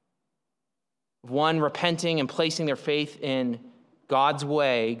 One repenting and placing their faith in God's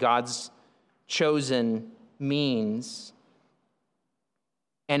way, God's chosen means.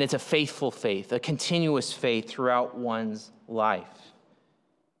 And it's a faithful faith, a continuous faith throughout one's life.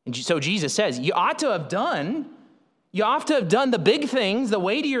 And so Jesus says, you ought to have done the big things, the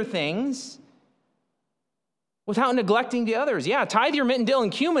weightier things, without neglecting the others. Yeah, tithe your mint and dill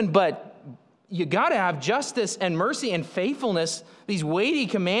and cumin, but you got to have justice and mercy and faithfulness, these weighty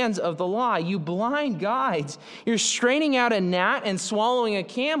commands of the law. You blind guides. You're straining out a gnat and swallowing a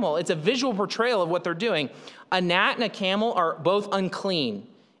camel. It's a visual portrayal of what they're doing. A gnat and a camel are both unclean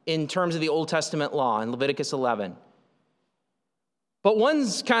in terms of the Old Testament law in Leviticus 11. But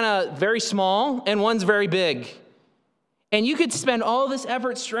one's kind of very small and one's very big. And you could spend all this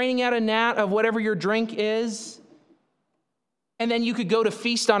effort straining out a gnat of whatever your drink is, and then you could go to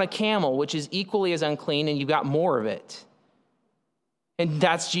feast on a camel, which is equally as unclean, and you've got more of it. And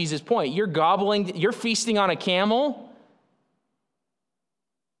that's Jesus' point. You're feasting on a camel,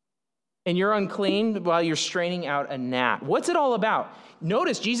 and you're unclean while you're straining out a gnat. What's it all about?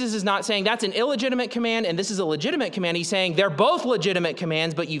 Notice Jesus is not saying that's an illegitimate command and this is a legitimate command. He's saying they're both legitimate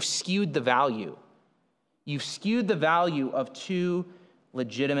commands, but you've skewed the value. You've skewed the value of two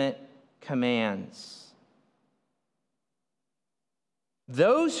legitimate commands.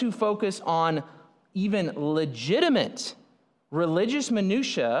 Those who focus on even legitimate religious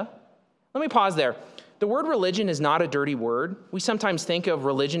minutia, let me pause there. The word religion is not a dirty word. We sometimes think of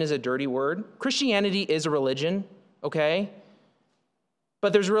religion as a dirty word. Christianity is a religion, okay?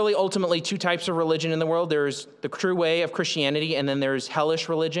 But there's really ultimately two types of religion in the world. There's the true way of Christianity, and then there's hellish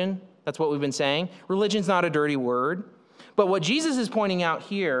religion. That's what we've been saying. Religion's not a dirty word. But what Jesus is pointing out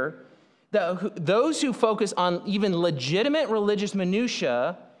here, those who focus on even legitimate religious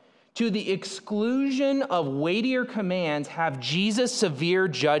minutia to the exclusion of weightier commands have Jesus' severe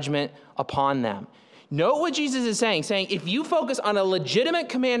judgment upon them. Note what Jesus is saying if you focus on a legitimate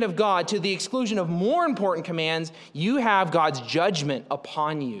command of God to the exclusion of more important commands, you have God's judgment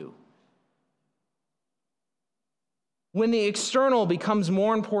upon you. When the external becomes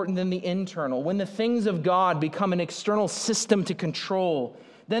more important than the internal, when the things of God become an external system to control,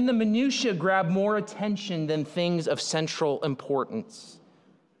 then the minutiae grab more attention than things of central importance.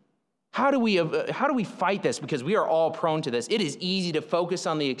 How do we fight this? Because we are all prone to this. It is easy to focus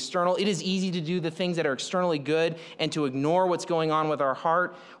on the external. It is easy to do the things that are externally good and to ignore what's going on with our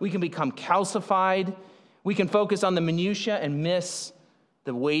heart. We can become calcified. We can focus on the minutiae and miss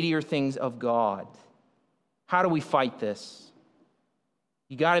the weightier things of God. How do we fight this?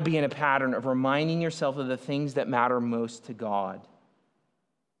 You got to be in a pattern of reminding yourself of the things that matter most to God.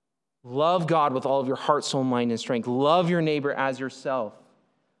 Love God with all of your heart, soul, mind, and strength. Love your neighbor as yourself.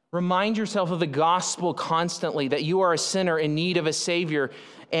 Remind yourself of the gospel constantly, that you are a sinner in need of a Savior,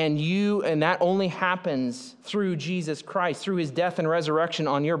 and that only happens through Jesus Christ, through his death and resurrection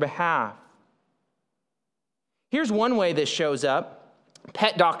on your behalf. Here's one way this shows up: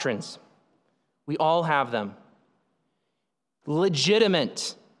 pet doctrines. We all have them.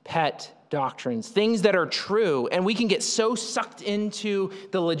 Legitimate pet doctrines, things that are true, and we can get so sucked into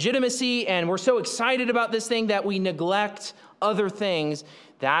the legitimacy, and we're so excited about this thing that we neglect other things.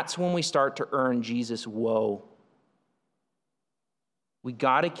 That's when we start to earn Jesus' woe. We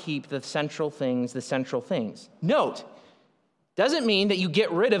got to keep the central things the central things. Note, doesn't mean that you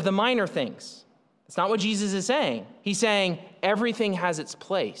get rid of the minor things. That's not what Jesus is saying. He's saying everything has its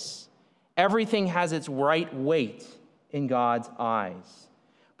place. Everything has its right weight in God's eyes.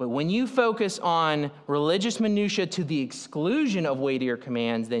 But when you focus on religious minutia to the exclusion of weightier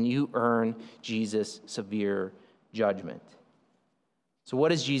commands, then you earn Jesus' severe judgment. So what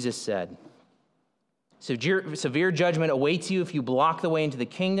has Jesus said? Severe judgment awaits you if you block the way into the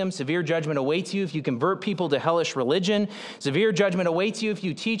kingdom. Severe judgment awaits you if you convert people to hellish religion. Severe judgment awaits you if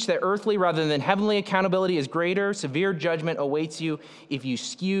you teach that earthly rather than heavenly accountability is greater. Severe judgment awaits you if you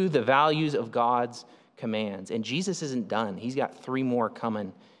skew the values of God's commands. And Jesus isn't done. He's got 3 more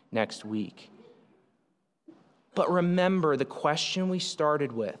coming next week. But remember the question we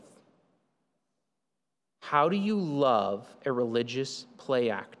started with. How do you love a religious play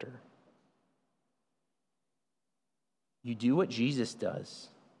actor? You do what Jesus does.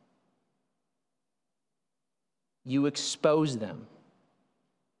 You expose them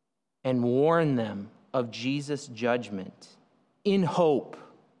and warn them of Jesus' judgment in hope.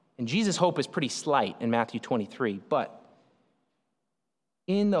 And Jesus' hope is pretty slight in Matthew 23, but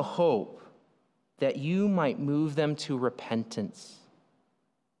in the hope that you might move them to repentance.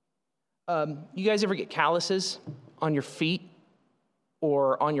 You guys ever get calluses on your feet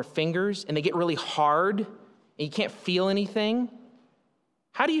or on your fingers, and they get really hard, and you can't feel anything?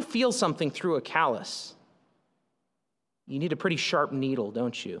 How do you feel something through a callus? You need a pretty sharp needle,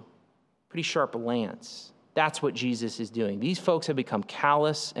 don't you? Pretty sharp lance. That's what Jesus is doing. These folks have become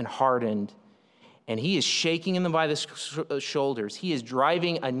callous and hardened, and he is shaking them by the shoulders. He is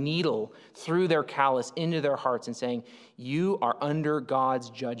driving a needle through their callus into their hearts and saying, you are under God's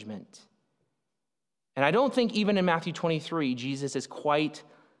judgment. And I don't think even in Matthew 23, Jesus has quite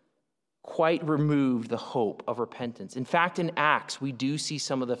removed the hope of repentance. In fact, in Acts, we do see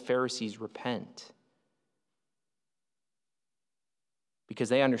some of the Pharisees repent. Because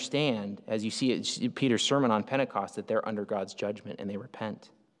they understand, as you see it, Peter's sermon on Pentecost, that they're under God's judgment and they repent.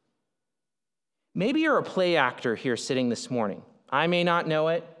 Maybe you're a play actor here sitting this morning. I may not know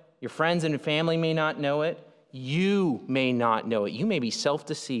it. Your friends and family may not know it. You may not know it. You may be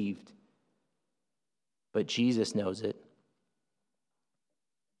self-deceived. But Jesus knows it.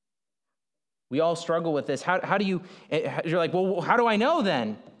 We all struggle with this. How do you, you're like, well, how do I know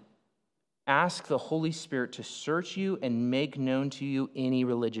then? Ask the Holy Spirit to search you and make known to you any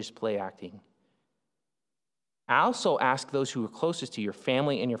religious play acting. I also ask those who are closest to your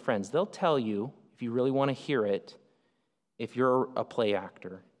family and your friends. They'll tell you, if you really want to hear it, if you're a play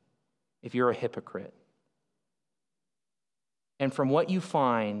actor, if you're a hypocrite. And from what you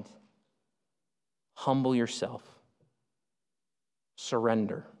find, humble yourself,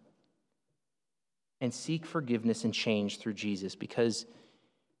 surrender, and seek forgiveness and change through Jesus, because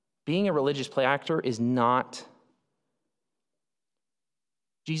being a religious play actor is not,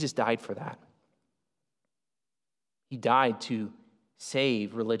 Jesus died for that. He died to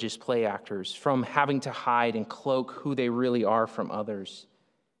save religious play actors from having to hide and cloak who they really are from others.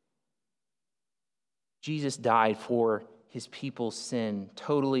 Jesus died for his people's sin,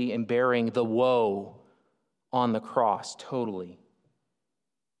 totally, and bearing the woe on the cross, totally.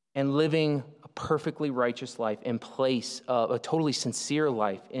 And living a perfectly righteous life in place of a totally sincere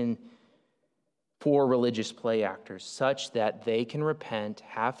life for religious play actors, such that they can repent,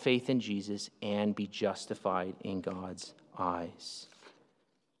 have faith in Jesus, and be justified in God's eyes.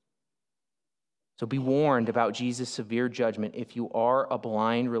 So be warned about Jesus' severe judgment if you are a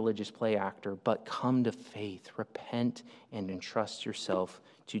blind religious play actor, but come to faith, repent, and entrust yourself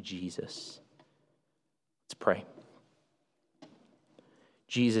to Jesus. Let's pray.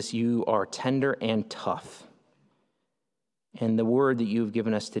 Jesus, you are tender and tough. And the word that you've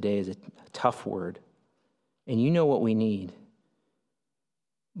given us today is a tough word. And you know what we need.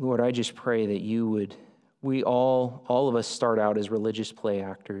 Lord, I just pray that we all of us start out as religious play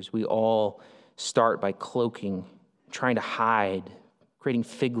actors. We all start by cloaking, trying to hide, creating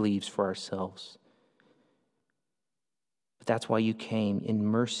fig leaves for ourselves. But that's why you came in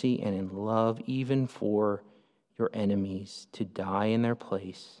mercy and in love, even for your enemies, to die in their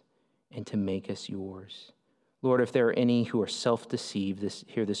place and to make us yours. Lord, if there are any who are self-deceived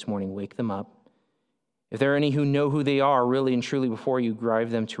here this morning, wake them up. If there are any who know who they are really and truly before you,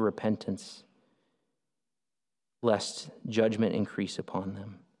 drive them to repentance, lest judgment increase upon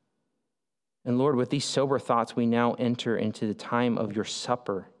them. And Lord, with these sober thoughts, we now enter into the time of your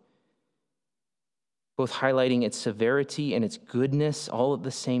supper, both highlighting its severity and its goodness all at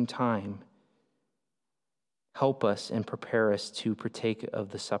the same time. Help us and prepare us to partake of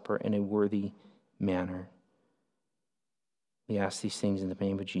the supper in a worthy manner. We ask these things in the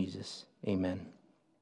name of Jesus. Amen.